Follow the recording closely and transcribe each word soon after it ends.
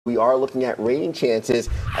We are looking at rain chances.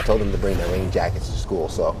 I told them to bring their rain jackets to school,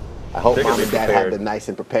 so I hope They're gonna mom be and dad have prepared. them nice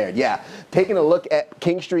and prepared. Yeah, taking a look at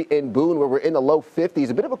King Street in Boone, where we're in the low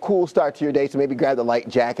 50s. A bit of a cool start to your day, so maybe grab the light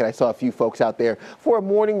jacket. I saw a few folks out there for a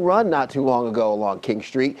morning run not too long ago along King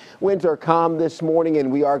Street. Winds are calm this morning, and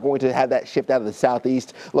we are going to have that shift out of the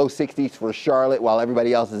southeast. Low 60s for Charlotte, while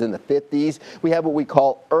everybody else is in the 50s. We have what we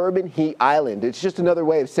call Urban Heat Island. It's just another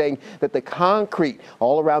way of saying that the concrete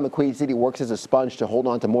all around the Queen City works as a sponge to hold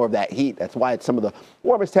on to more of that heat. That's why it's some of the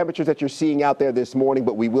warmest temperatures that you're seeing out there this morning,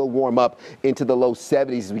 but we will warm up into the low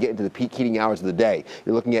 70s as we get into the peak heating hours of the day.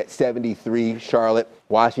 You're looking at 73 Charlotte,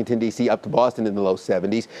 Washington, D.C., up to Boston in the low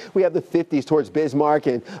 70s. We have the 50s towards Bismarck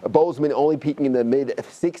and Bozeman only peaking in the mid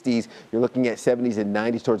 60s. You're looking at 70s and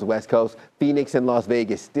 90s towards the West Coast. Phoenix and Las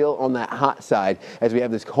Vegas still on that hot side as we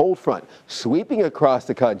have this cold front sweeping across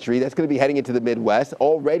the country. That's going to be heading into the Midwest,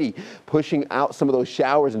 already pushing out some of those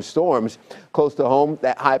showers and storms close to home.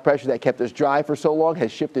 That high pressure that kept us dry for so long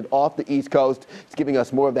has shifted off the East Coast. It's giving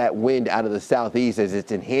us more of that wind out of the southeast as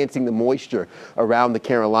it's enhancing the moisture around the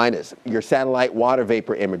Carolinas. Your satellite water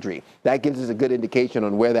vapor imagery, that gives us a good indication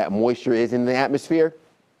on where that moisture is in the atmosphere.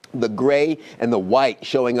 The gray and the white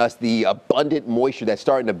showing us the abundant moisture that's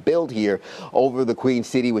starting to build here over the Queen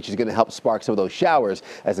City, which is going to help spark some of those showers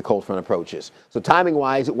as the cold front approaches. So timing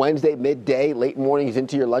wise, Wednesday midday, late mornings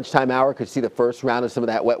into your lunchtime hour could see the first round of some of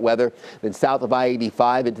that wet weather. Then south of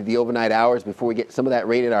I-85 into the overnight hours before we get some of that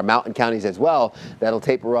rain in our mountain counties as well. That'll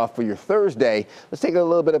taper off for your Thursday. Let's take a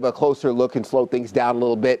little bit of a closer look and slow things down a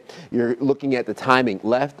little bit. You're looking at the timing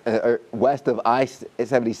west of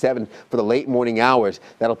I-77 for the late morning hours.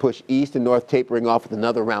 That'll push east and north, tapering off with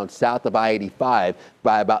another round south of I-85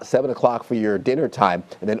 by about 7 o'clock for your dinner time.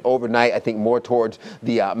 And then overnight, I think more towards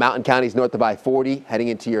the mountain counties north of I-40, heading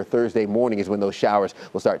into your Thursday morning is when those showers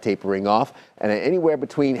will start tapering off. And anywhere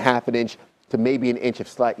between half an inch to maybe an inch of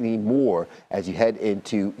slightly more as you head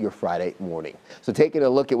into your Friday morning. So taking a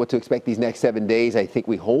look at what to expect these next 7 days, I think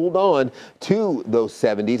we hold on to those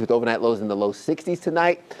 70s with overnight lows in the low 60s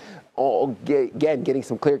tonight. Again, getting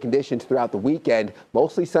some clear conditions throughout the weekend.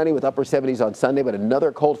 Mostly sunny with upper 70s on Sunday, but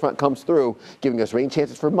another cold front comes through, giving us rain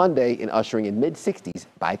chances for Monday and ushering in mid 60s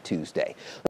by Tuesday.